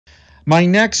My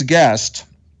next guest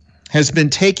has been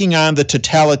taking on the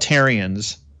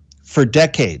totalitarians for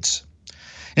decades,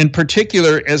 in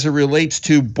particular as it relates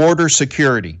to border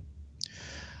security.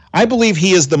 I believe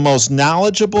he is the most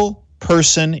knowledgeable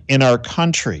person in our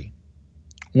country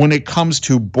when it comes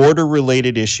to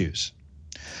border-related issues.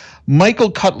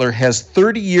 Michael Cutler has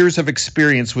 30 years of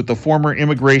experience with the former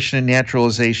Immigration and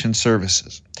Naturalization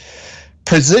Services.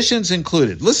 Positions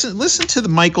included. Listen to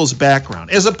Michael's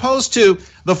background, as opposed to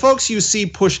the folks you see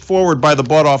pushed forward by the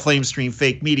bought-off lamestream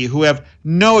fake media who have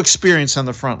no experience on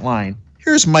the front line.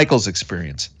 Here's Michael's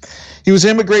experience. He was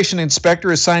immigration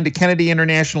inspector assigned to Kennedy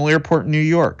International Airport in New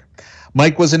York.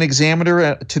 Mike was an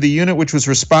examiner to the unit which was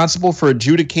responsible for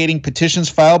adjudicating petitions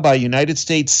filed by United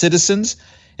States citizens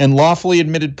and lawfully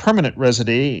admitted permanent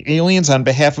resident aliens on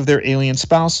behalf of their alien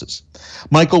spouses.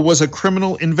 Michael was a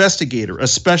criminal investigator, a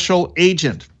special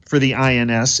agent for the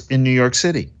INS in New York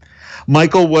City.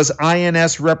 Michael was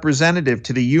INS representative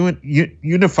to the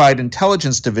Unified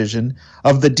Intelligence Division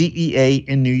of the DEA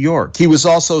in New York. He was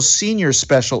also senior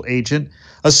special agent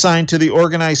assigned to the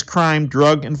Organized Crime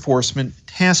Drug Enforcement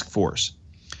Task Force.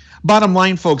 Bottom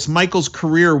line, folks, Michael's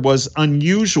career was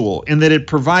unusual in that it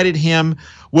provided him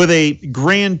with a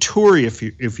grand tour,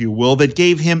 if you will, that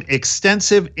gave him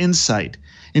extensive insight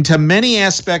into many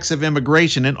aspects of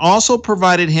immigration and also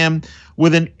provided him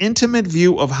with an intimate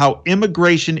view of how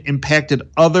immigration impacted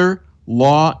other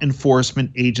law enforcement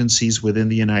agencies within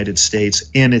the United States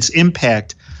and its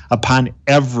impact upon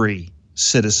every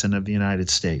citizen of the United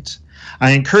States.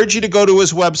 I encourage you to go to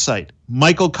his website,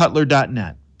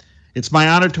 michaelcutler.net. It's my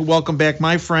honor to welcome back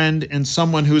my friend and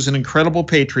someone who's an incredible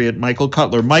patriot, Michael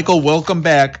Cutler. Michael, welcome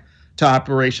back to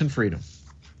Operation Freedom.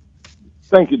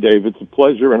 Thank you, Dave. It's a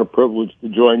pleasure and a privilege to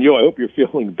join you. I hope you're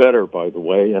feeling better, by the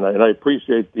way, and I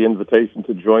appreciate the invitation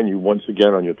to join you once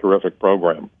again on your terrific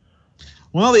program.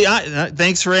 Well,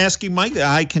 thanks for asking, Mike. The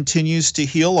eye continues to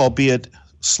heal, albeit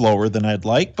slower than I'd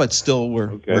like, but still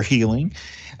we're healing.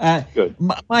 Good.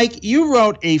 Mike, you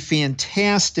wrote a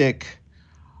fantastic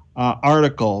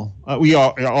article.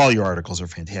 All your articles are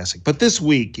fantastic, but this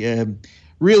week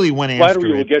really went after it.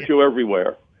 Flattery will get you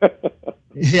everywhere.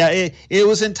 Yeah, it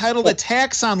was entitled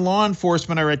 "Attacks on Law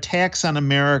Enforcement Are Attacks on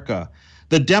America."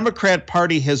 The Democrat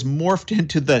Party has morphed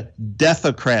into the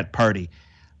Deathocrat Party.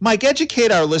 Mike,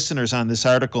 educate our listeners on this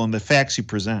article and the facts you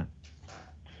present.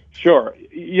 Sure.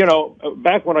 You know,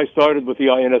 back when I started with the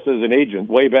INS as an agent,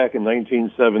 way back in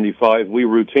 1975, we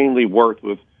routinely worked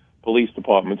with police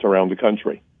departments around the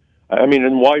country. I mean,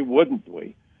 and why wouldn't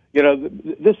we? You know,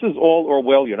 this is all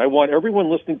Orwellian. I want everyone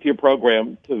listening to your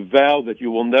program to vow that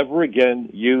you will never again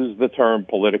use the term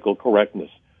political correctness.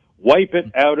 Wipe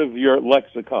it out of your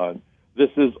lexicon. This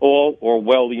is all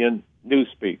Orwellian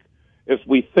newspeak. If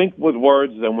we think with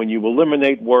words, then when you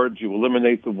eliminate words, you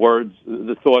eliminate the words,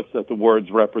 the thoughts that the words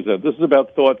represent. This is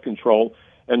about thought control.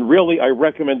 And really, I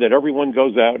recommend that everyone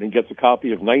goes out and gets a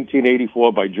copy of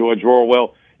 1984 by George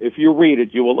Orwell. If you read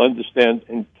it, you will understand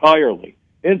entirely,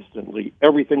 instantly,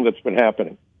 everything that's been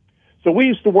happening. So we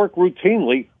used to work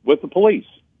routinely with the police.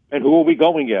 And who are we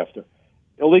going after?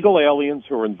 Illegal aliens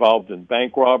who are involved in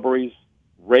bank robberies,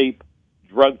 rape,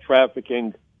 drug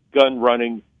trafficking, gun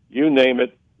running, you name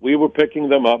it. We were picking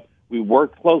them up. We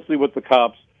worked closely with the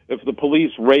cops. If the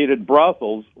police raided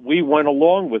brothels, we went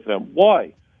along with them.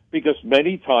 Why? Because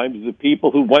many times the people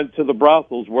who went to the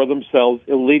brothels were themselves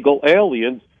illegal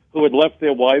aliens who had left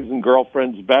their wives and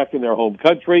girlfriends back in their home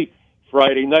country.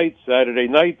 Friday night, Saturday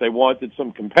night, they wanted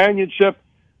some companionship.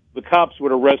 The cops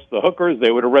would arrest the hookers.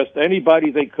 They would arrest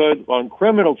anybody they could on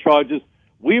criminal charges.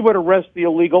 We would arrest the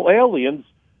illegal aliens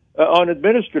on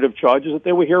administrative charges that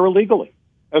they were here illegally.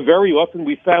 And very often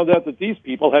we found out that these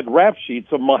people had rap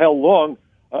sheets a mile long.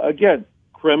 Again,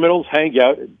 criminals hang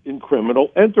out in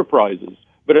criminal enterprises.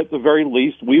 But at the very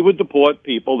least, we would deport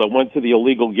people that went to the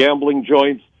illegal gambling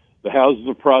joints, the houses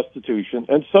of prostitution,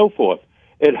 and so forth.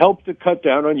 It helped to cut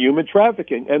down on human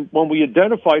trafficking. And when we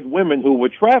identified women who were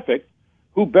trafficked,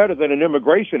 who better than an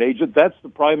immigration agent? That's the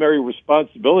primary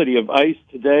responsibility of ICE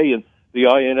today and the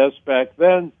INS back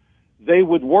then. They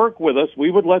would work with us.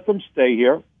 We would let them stay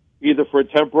here, either for a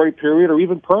temporary period or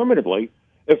even permanently,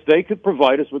 if they could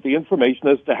provide us with the information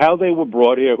as to how they were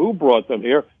brought here, who brought them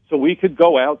here, so we could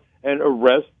go out and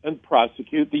arrest and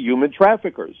prosecute the human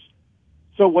traffickers.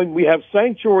 So when we have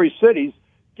sanctuary cities,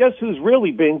 guess who's really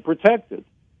being protected?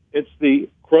 It's the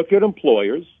crooked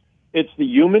employers, it's the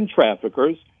human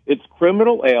traffickers, it's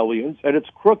criminal aliens, and it's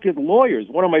crooked lawyers.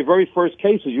 One of my very first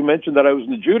cases, you mentioned that I was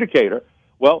an adjudicator.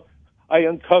 Well, I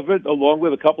uncovered, along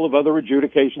with a couple of other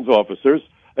adjudications officers,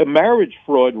 a marriage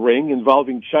fraud ring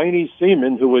involving Chinese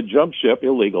seamen who had jumped ship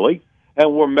illegally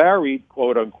and were married,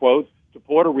 quote unquote, to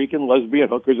Puerto Rican lesbian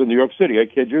hookers in New York City. I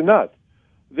kid you not.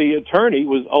 The attorney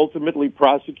was ultimately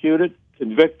prosecuted,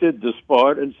 convicted,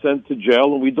 disbarred, and sent to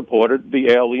jail, and we deported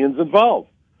the aliens involved.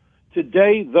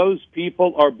 Today, those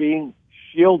people are being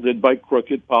shielded by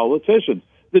crooked politicians.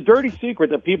 The dirty secret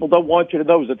that people don't want you to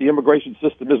know is that the immigration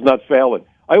system is not failing.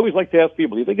 I always like to ask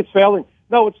people, do you think it's failing?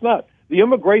 No, it's not. The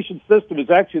immigration system is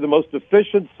actually the most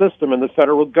efficient system in the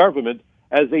federal government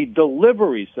as a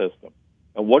delivery system.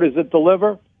 And what does it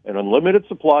deliver? An unlimited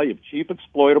supply of cheap,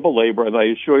 exploitable labor, and I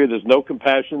assure you there's no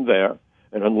compassion there.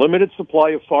 An unlimited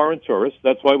supply of foreign tourists.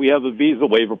 That's why we have a visa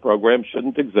waiver program.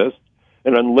 Shouldn't exist.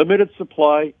 An unlimited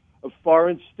supply of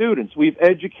foreign students. We've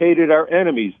educated our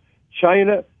enemies.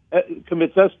 China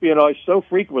commits espionage so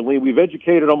frequently, we've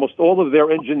educated almost all of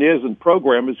their engineers and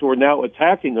programmers who are now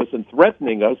attacking us and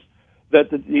threatening us, that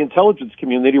the intelligence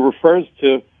community refers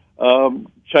to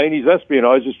Chinese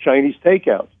espionage as Chinese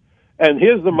takeout. And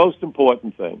here's the most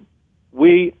important thing.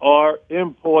 We are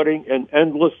importing an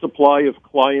endless supply of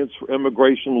clients for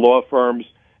immigration law firms,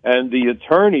 and the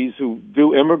attorneys who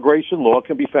do immigration law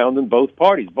can be found in both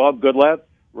parties. Bob Goodlatte,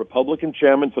 Republican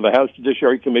chairman for the House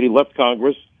Judiciary Committee, left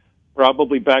Congress,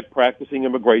 probably back practicing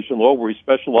immigration law, where he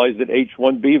specialized in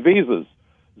H-1B visas.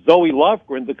 Zoe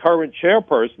Lofgren, the current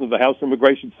chairperson of the House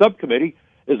Immigration Subcommittee,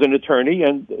 is an attorney,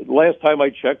 and last time I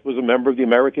checked was a member of the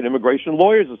American Immigration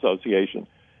Lawyers Association.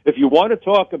 If you want to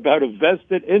talk about a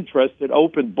vested interest in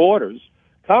open borders,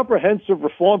 comprehensive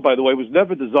reform, by the way, was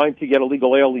never designed to get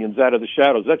illegal aliens out of the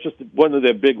shadows. That's just one of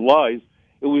their big lies.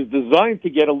 It was designed to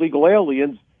get illegal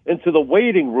aliens into the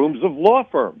waiting rooms of law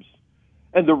firms.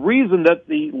 And the reason that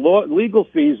the legal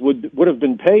fees would have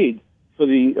been paid for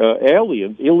the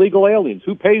aliens, illegal aliens,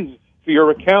 who pays for your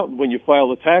accountant when you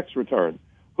file a tax return?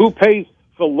 Who pays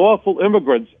for lawful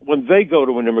immigrants when they go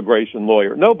to an immigration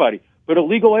lawyer? Nobody. But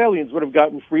illegal aliens would have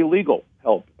gotten free legal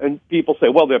help. And people say,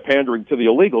 well, they're pandering to the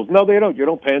illegals. No, they don't. You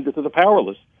don't pander to the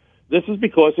powerless. This is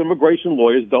because immigration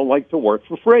lawyers don't like to work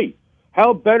for free.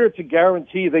 How better to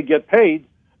guarantee they get paid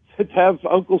to have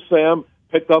Uncle Sam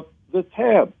pick up the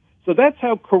tab? So that's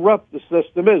how corrupt the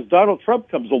system is. Donald Trump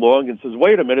comes along and says,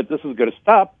 wait a minute, this is going to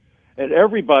stop. And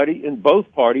everybody in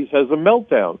both parties has a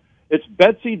meltdown. It's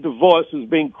Betsy DeVos who's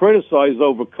being criticized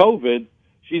over COVID.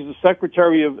 She's the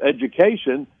Secretary of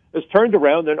Education, has turned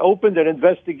around and opened an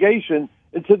investigation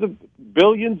into the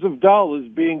billions of dollars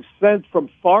being sent from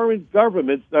foreign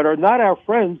governments that are not our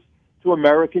friends to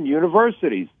American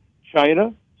universities.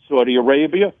 China, Saudi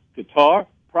Arabia, Qatar,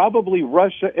 probably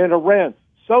Russia and Iran.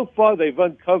 So far, they've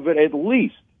uncovered at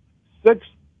least $6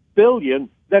 billion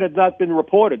that had not been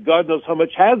reported. God knows how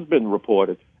much has been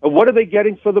reported. And what are they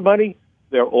getting for the money?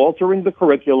 They're altering the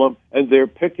curriculum, and they're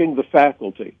picking the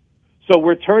faculty. So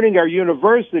we're turning our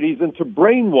universities into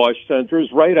brainwash centers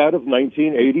right out of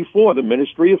 1984, the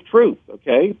Ministry of Truth,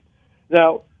 okay?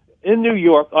 Now, in New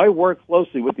York, I work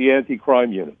closely with the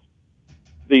anti-crime unit.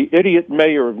 The idiot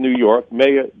mayor of New York,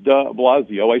 Mayor de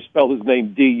Blasio, I spell his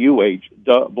name D-U-H,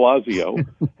 de Blasio,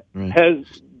 right, has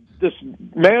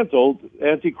dismantled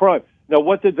anti-crime. Now,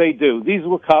 what did they do? These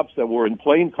were cops that were in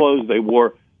plain clothes. They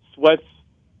wore sweats,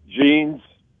 jeans,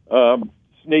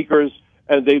 sneakers,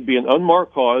 and they'd be in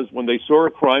unmarked cars. When they saw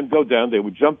a crime go down, they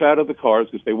would jump out of the cars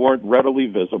because they weren't readily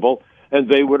visible, and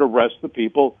they would arrest the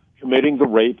people committing the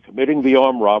rape, committing the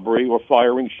armed robbery, or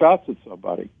firing shots at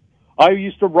somebody. I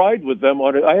used to ride with them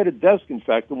I had a desk, in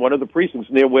fact, in one of the precincts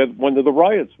near where one of the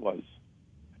riots was.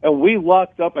 And we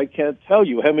locked up, I can't tell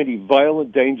you how many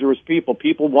violent, dangerous people.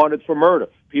 People wanted for murder.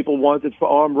 People wanted for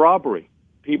armed robbery.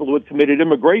 People who had committed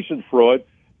immigration fraud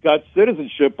got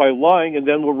citizenship by lying and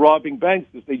then were robbing banks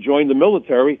because they joined the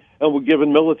military and were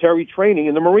given military training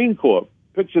in the Marine Corps.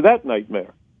 Picture that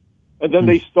nightmare. And then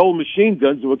they stole machine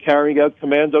guns and were carrying out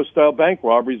commando-style bank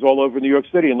robberies all over New York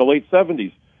City in the late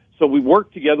 70s. So we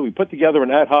worked together. We put together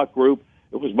an ad hoc group.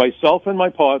 It was myself and my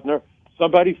partner,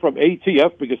 somebody from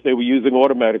ATF because they were using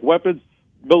automatic weapons,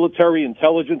 military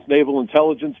intelligence, naval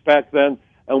intelligence back then,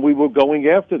 and we were going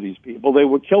after these people. They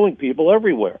were killing people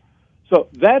everywhere. So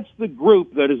that's the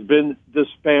group that has been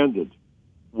disbanded.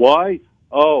 Why?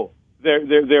 Oh, they're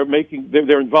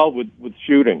involved with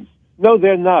shootings. No,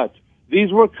 they're not.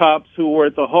 These were cops who were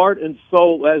at the heart and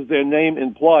soul, as their name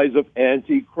implies, of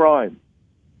anti-crime.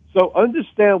 So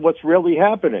understand what's really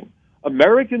happening.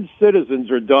 American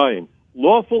citizens are dying.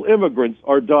 Lawful immigrants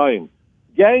are dying.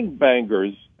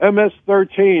 Gangbangers,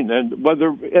 MS-13,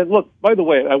 and look, by the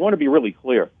way, I want to be really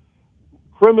clear.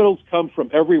 Criminals come from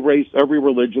every race, every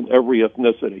religion, every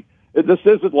ethnicity. This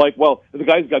isn't like, well, if the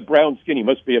guy's got brown skin, he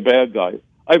must be a bad guy.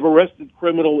 I've arrested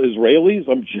criminal Israelis.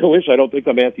 I'm Jewish. I don't think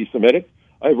I'm anti-Semitic.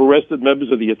 I've arrested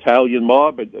members of the Italian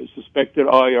mob and suspected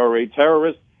IRA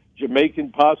terrorists.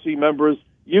 Jamaican posse members,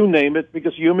 you name it,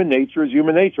 because human nature is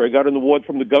human nature. I got an award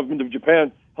from the government of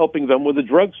Japan helping them with a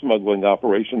drug smuggling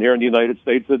operation here in the United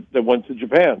States that went to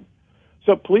Japan.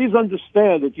 So please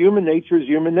understand that human nature is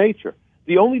human nature.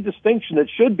 The only distinction that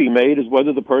should be made is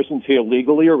whether the person's here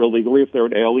legally or illegally, if they're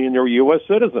an alien or a U.S.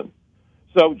 citizen.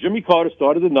 So Jimmy Carter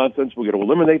started the nonsense. We're going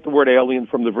to eliminate the word alien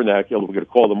from the vernacular. We're going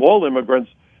to call them all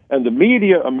immigrants. And the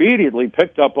media immediately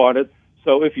picked up on it.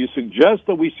 So if you suggest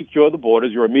that we secure the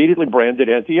borders, you're immediately branded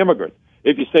anti-immigrant.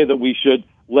 If you say that we should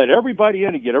let everybody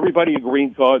in and get everybody a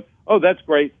green card, oh, that's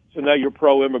great, so now you're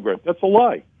pro-immigrant. That's a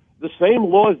lie. The same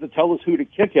laws that tell us who to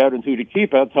kick out and who to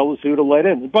keep out tell us who to let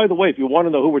in. And by the way, if you want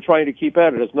to know who we're trying to keep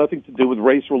out, it has nothing to do with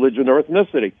race, religion, or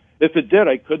ethnicity. If it did,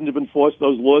 I couldn't have enforced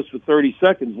those laws for 30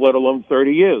 seconds, let alone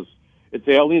 30 years. It's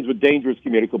aliens with dangerous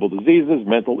communicable diseases,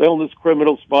 mental illness,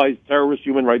 criminals, spies, terrorists,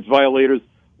 human rights violators,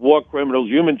 war criminals,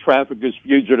 human traffickers,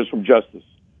 fugitives from justice,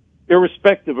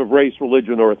 irrespective of race,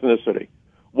 religion, or ethnicity.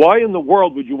 Why in the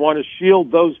world would you want to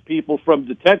shield those people from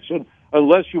detection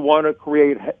unless you want to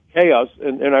create chaos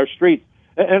in our streets?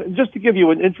 And just to give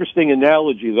you an interesting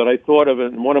analogy that I thought of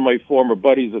in one of my former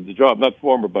buddies at the job, not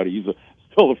former buddy, he's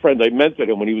still a friend. I mentored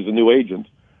him when he was a new agent.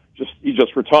 He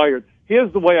just retired.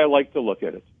 Here's the way I like to look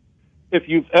at it. If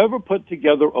you've ever put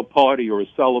together a party or a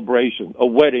celebration, a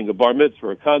wedding, a bar mitzvah,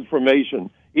 a confirmation,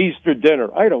 Easter dinner,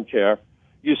 I don't care,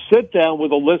 you sit down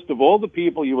with a list of all the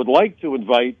people you would like to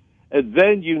invite, and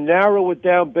then you narrow it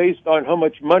down based on how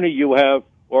much money you have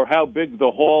or how big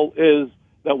the hall is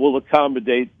that will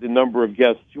accommodate the number of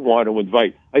guests you want to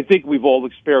invite. I think we've all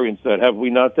experienced that, have we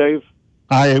not, Dave?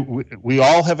 We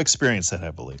all have experienced that,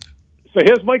 I believe. So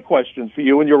here's my question for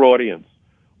you and your audience.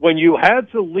 When you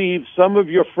had to leave some of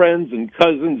your friends and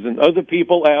cousins and other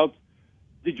people out,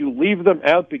 did you leave them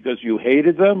out because you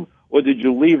hated them, or did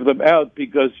you leave them out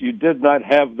because you did not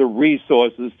have the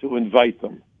resources to invite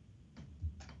them?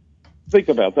 Think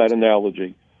about that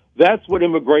analogy. That's what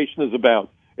immigration is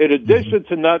about. In addition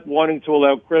to not wanting to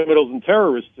allow criminals and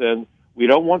terrorists in, we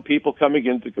don't want people coming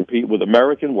in to compete with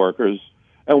American workers,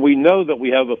 and we know that we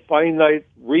have a finite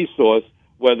resource,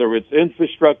 whether it's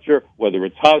infrastructure, whether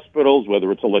it's hospitals,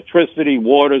 whether it's electricity,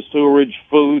 water, sewerage,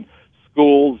 food,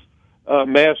 schools,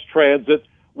 mass transit.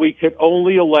 We can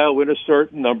only allow in a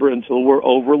certain number until we're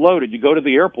overloaded. You go to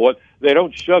the airport, they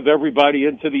don't shove everybody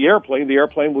into the airplane. The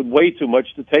airplane would weigh too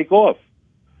much to take off.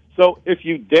 So if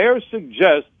you dare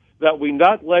suggest that we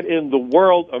not let in the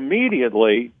world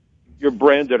immediately, you're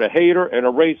branded a hater and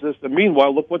a racist. And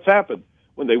meanwhile, look what's happened.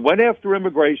 When they went after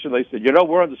immigration, they said,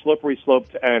 we're on the slippery slope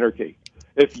to anarchy.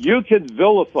 If you can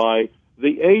vilify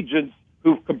the agents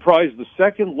who comprise the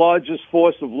second largest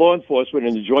force of law enforcement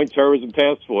in the Joint Terrorism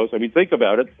Task Force, I mean, think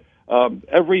about it.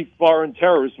 Every foreign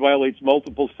terrorist violates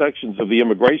multiple sections of the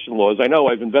immigration laws. I know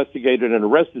I've investigated and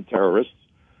arrested terrorists.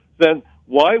 Then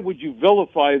why would you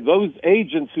vilify those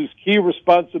agents whose key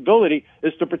responsibility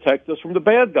is to protect us from the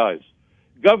bad guys?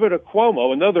 Governor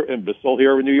Cuomo, another imbecile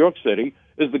here in New York City,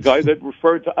 is the guy that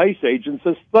referred to ICE agents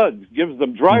as thugs, gives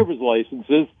them driver's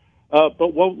licenses,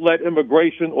 but won't let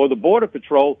immigration or the Border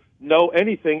Patrol know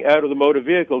anything out of the motor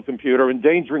vehicle computer,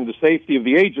 endangering the safety of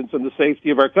the agents and the safety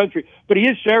of our country. But he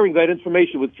is sharing that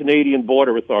information with Canadian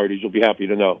border authorities, you'll be happy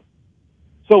to know.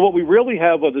 So what we really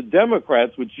have are the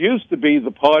Democrats, which used to be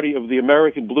the party of the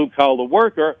American blue-collar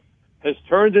worker, has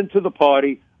turned into the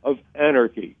party of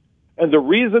anarchy. And the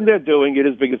reason they're doing it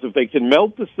is because if they can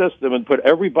melt the system and put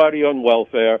everybody on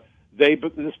welfare,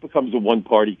 this becomes a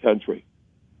one-party country.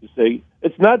 You see,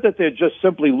 it's not that they're just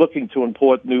simply looking to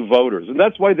import new voters, and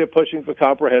that's why they're pushing for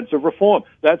comprehensive reform.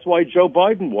 That's why Joe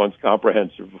Biden wants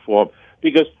comprehensive reform,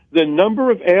 because the number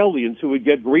of aliens who would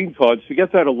get green cards,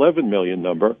 forget that 11 million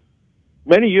number.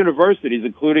 Many universities,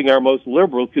 including our most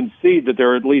liberal, concede that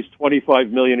there are at least 25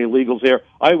 million illegals here.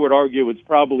 I would argue it's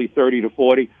probably 30 to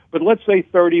 40, but let's say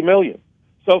 30 million.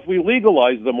 So if we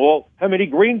legalize them all, how many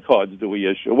green cards do we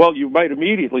issue? Well, you might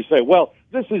immediately say, well,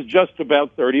 this is just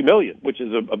about 30 million, which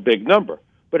is a big number.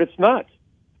 But it's not.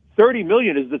 30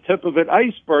 million is the tip of an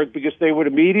iceberg, because they would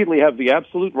immediately have the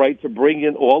absolute right to bring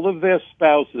in all of their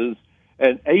spouses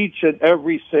and each and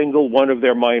every single one of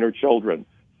their minor children.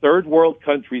 Third world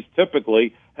countries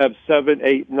typically have 7,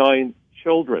 8, 9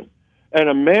 children. And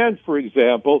a man, for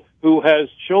example, who has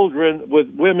children with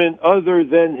women other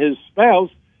than his spouse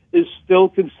is still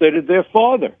considered their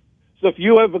father. So if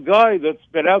you have a guy that's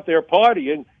been out there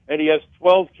partying and he has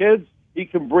 12 kids, he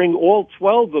can bring all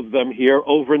 12 of them here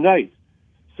overnight.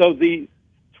 So the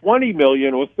 20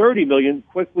 million or 30 million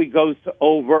quickly goes to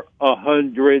over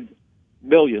 100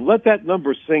 million. Let that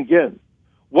number sink in.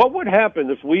 What would happen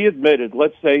if we admitted,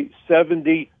 let's say,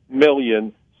 70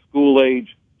 million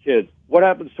school-age kids? What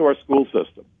happens to our school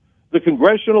system? The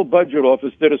Congressional Budget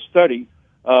Office did a study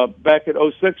back in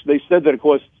 '06. They said that it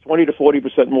costs 20 to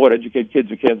 40% more to educate kids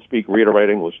who can't speak, read, or write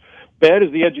English. Bad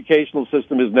as the educational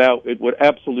system is now, it would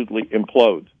absolutely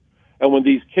implode. And when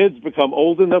these kids become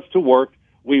old enough to work,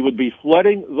 we would be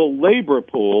flooding the labor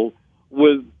pool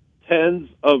with tens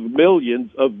of millions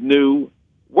of new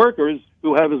workers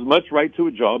who have as much right to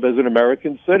a job as an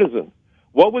American citizen.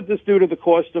 What would this do to the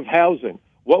cost of housing?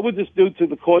 What would this do to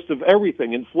the cost of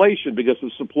everything? Inflation because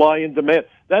of supply and demand.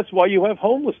 That's why you have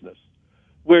homelessness.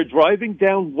 We're driving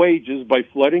down wages by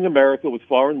flooding America with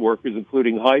foreign workers,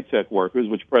 including high-tech workers,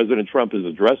 which President Trump is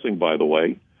addressing, by the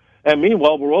way. And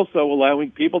meanwhile, we're also allowing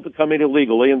people to come in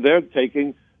illegally, and they're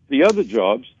taking the other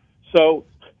jobs, so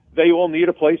they all need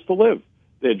a place to live.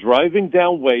 They're driving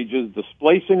down wages,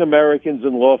 displacing Americans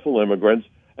and lawful immigrants,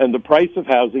 and the price of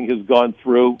housing has gone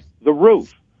through the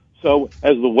roof. So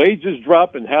as the wages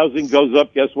drop and housing goes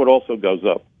up, guess what also goes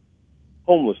up?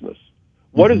 Homelessness.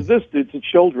 What does this do to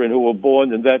children who are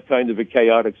born in that kind of a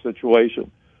chaotic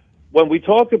situation? When we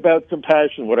talk about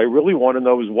compassion, what I really want to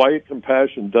know is why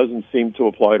compassion doesn't seem to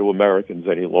apply to Americans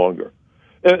any longer.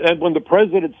 And when the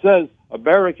president says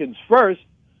Americans first,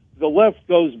 the left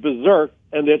goes berserk,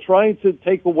 and they're trying to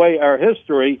take away our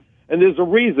history, and there's a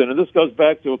reason. And this goes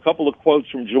back to a couple of quotes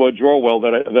from George Orwell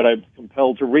that I'm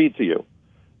compelled to read to you.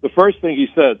 The first thing he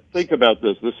said, think about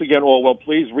this. This again, Orwell,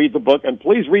 please read the book, and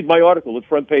please read my article at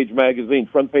Front Page Magazine,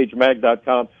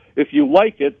 frontpagemag.com. If you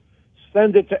like it,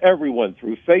 send it to everyone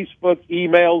through Facebook,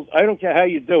 emails. I don't care how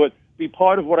you do it. Be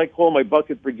part of what I call my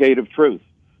bucket brigade of truth.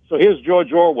 So here's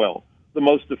George Orwell. The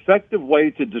most effective way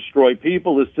to destroy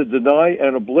people is to deny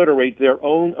and obliterate their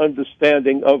own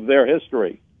understanding of their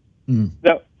history.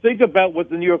 Now, think about what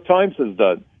the New York Times has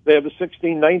done. They have a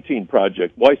 1619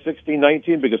 project. Why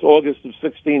 1619? Because August of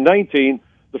 1619,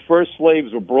 the first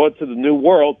slaves were brought to the New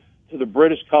World, to the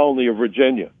British colony of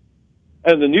Virginia.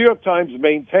 And the New York Times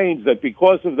maintains that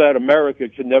because of that, America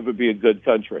can never be a good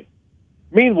country.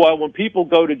 Meanwhile, when people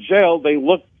go to jail, they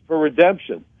look for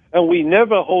redemption. And we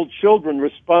never hold children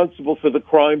responsible for the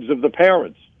crimes of the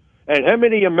parents. And how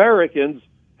many Americans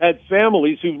had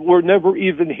families who were never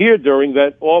even here during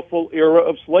that awful era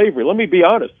of slavery? Let me be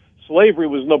honest. Slavery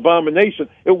was an abomination.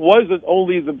 It wasn't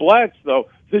only the blacks, though.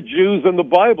 The Jews and the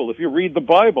Bible. If you read the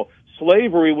Bible,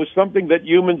 slavery was something that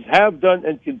humans have done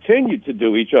and continue to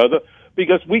do each other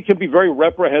because we can be very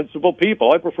reprehensible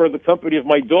people. I prefer the company of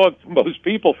my dog to most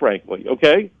people, frankly,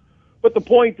 okay? But the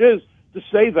point is, to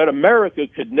say that America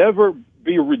could never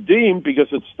be redeemed because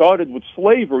it started with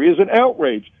slavery is an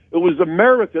outrage. It was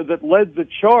America that led the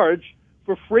charge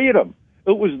for freedom.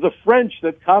 It was the French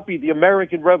that copied the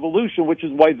American Revolution, which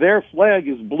is why their flag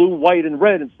is blue, white, and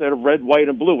red instead of red, white,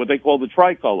 and blue, what they call the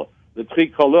tricolor, the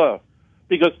tricolore.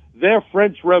 Because their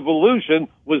French Revolution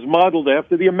was modeled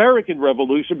after the American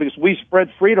Revolution because we spread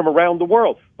freedom around the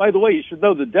world. By the way, you should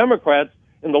know the Democrats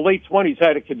in the late 20s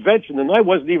had a convention, and I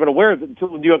wasn't even aware of it until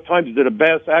the New York Times did a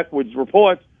bass-ackwards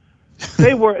report.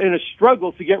 They were in a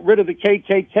struggle to get rid of the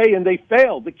KKK, and they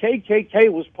failed. The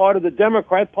KKK was part of the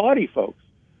Democrat Party, folks.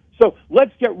 So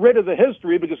let's get rid of the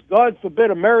history because, God forbid,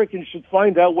 Americans should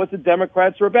find out what the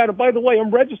Democrats are about. And by the way,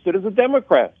 I'm registered as a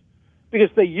Democrat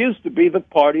because they used to be the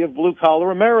party of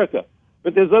blue-collar America.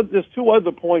 But there's two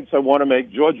other points I want to make.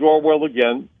 George Orwell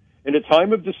again. In a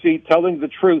time of deceit, telling the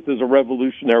truth is a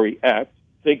revolutionary act.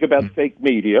 Think about fake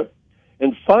media.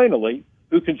 And finally,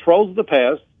 who controls the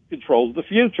past controls the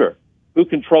future. Who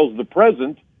controls the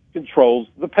present controls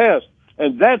the past.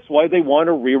 And that's why they want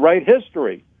to rewrite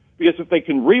history. Because if they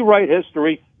can rewrite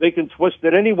history, they can twist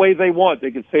it any way they want.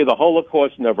 They could say the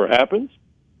Holocaust never happened.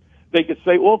 They could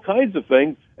say all kinds of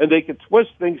things, and they could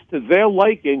twist things to their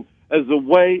liking as a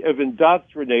way of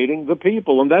indoctrinating the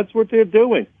people. And that's what they're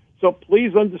doing. So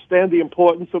please understand the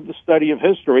importance of the study of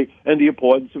history and the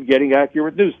importance of getting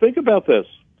accurate news. Think about this.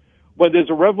 When there's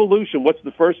a revolution, what's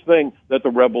the first thing that the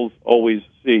rebels always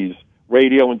seize?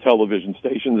 Radio and television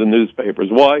stations and newspapers.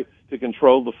 Why? To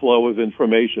control the flow of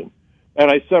information.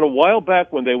 And I said a while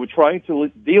back when they were trying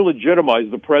to delegitimize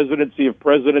the presidency of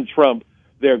President Trump,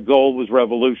 their goal was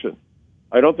revolution.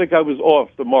 I don't think I was off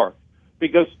the mark.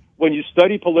 Because when you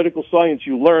study political science,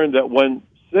 you learn that when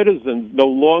citizens no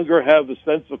longer have a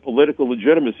sense of political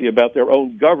legitimacy about their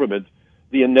own government,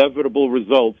 the inevitable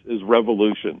result is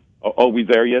revolution. Are we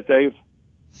there yet, Dave?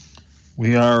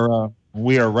 We are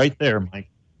right there, Mike.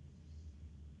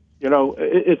 You know,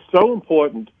 it's so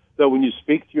important that when you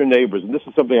speak to your neighbors, and this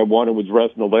is something I want to address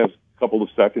in the last couple of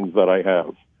seconds that I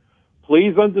have,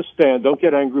 please understand, don't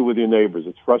get angry with your neighbors.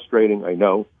 It's frustrating, I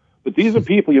know. But these are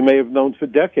people you may have known for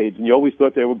decades, and you always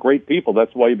thought they were great people.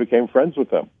 That's why you became friends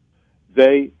with them.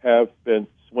 They have been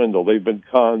swindled. They've been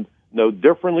conned. no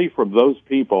differently from those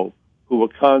people who were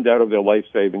conned out of their life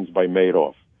savings by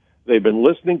Madoff. They've been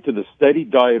listening to the steady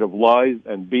diet of lies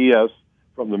and BS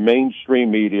from the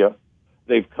mainstream media.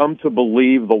 They've come to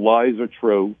believe the lies are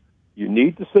true. You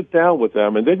need to sit down with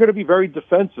them, and they're going to be very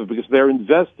defensive because they're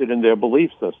invested in their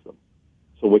belief system.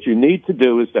 So what you need to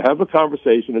do is to have a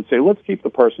conversation and say, let's keep the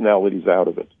personalities out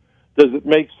of it. Does it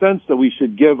make sense that we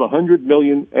should give 100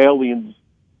 million aliens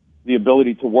the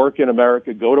ability to work in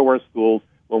America, go to our schools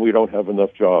when we don't have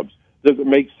enough jobs? Does it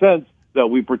make sense that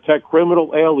we protect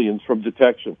criminal aliens from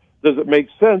detection? Does it make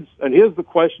sense? And here's the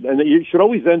question, and you should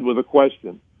always end with a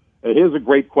question. And here's a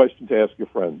great question to ask your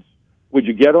friends. Would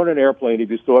you get on an airplane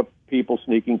if you saw people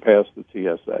sneaking past the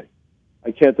TSA?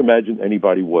 I can't imagine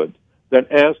anybody would. Then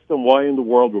ask them why in the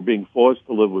world we're being forced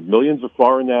to live with millions of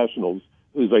foreign nationals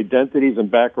whose identities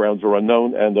and backgrounds are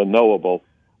unknown and unknowable.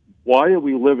 Why are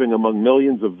we living among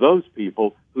millions of those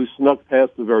people who snuck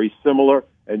past a very similar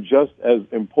and just as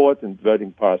important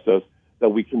vetting process that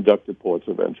we conduct at ports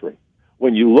of entry?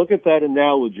 When you look at that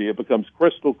analogy, it becomes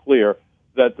crystal clear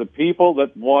that the people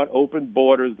that want open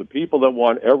borders, the people that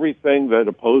want everything that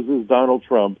opposes Donald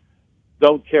Trump,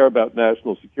 don't care about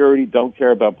national security, don't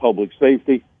care about public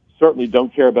safety, certainly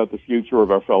don't care about the future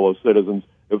of our fellow citizens.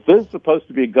 If this is supposed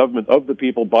to be a government of the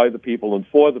people, by the people, and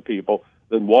for the people,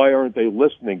 then why aren't they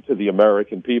listening to the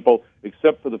American people,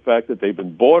 except for the fact that they've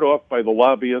been bought off by the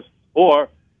lobbyists, or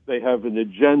they have an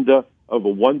agenda of a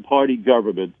one-party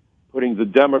government putting the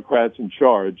Democrats in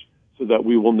charge so that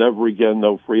we will never again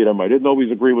know freedom. I didn't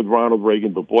always agree with Ronald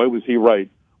Reagan, but boy, was he right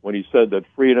when he said that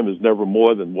freedom is never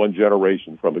more than one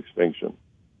generation from extinction.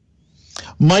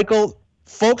 Michael,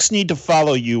 folks need to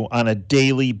follow you on a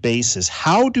daily basis.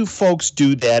 How do folks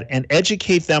do that, and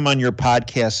educate them on your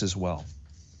podcast as well?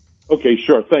 Okay,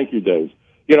 sure. Thank you, Dave.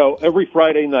 You know, every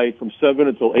Friday night from 7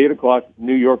 until 8 o'clock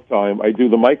New York time, I do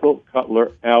the Michael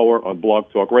Cutler Hour on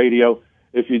Blog Talk Radio.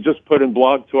 If you just put in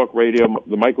Blog Talk Radio,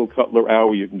 the Michael Cutler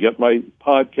Hour, you can get my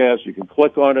podcast. You can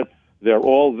click on it. They're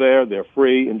all there. They're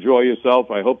free. Enjoy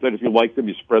yourself. I hope that if you like them,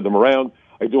 you spread them around.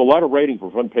 I do a lot of writing for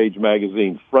Front Page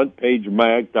Magazine,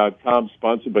 frontpagemag.com,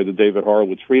 sponsored by the David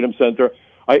Horowitz Freedom Center.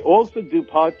 I also do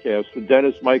podcasts for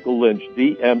Dennis Michael Lynch,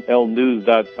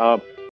 DMLnews.com.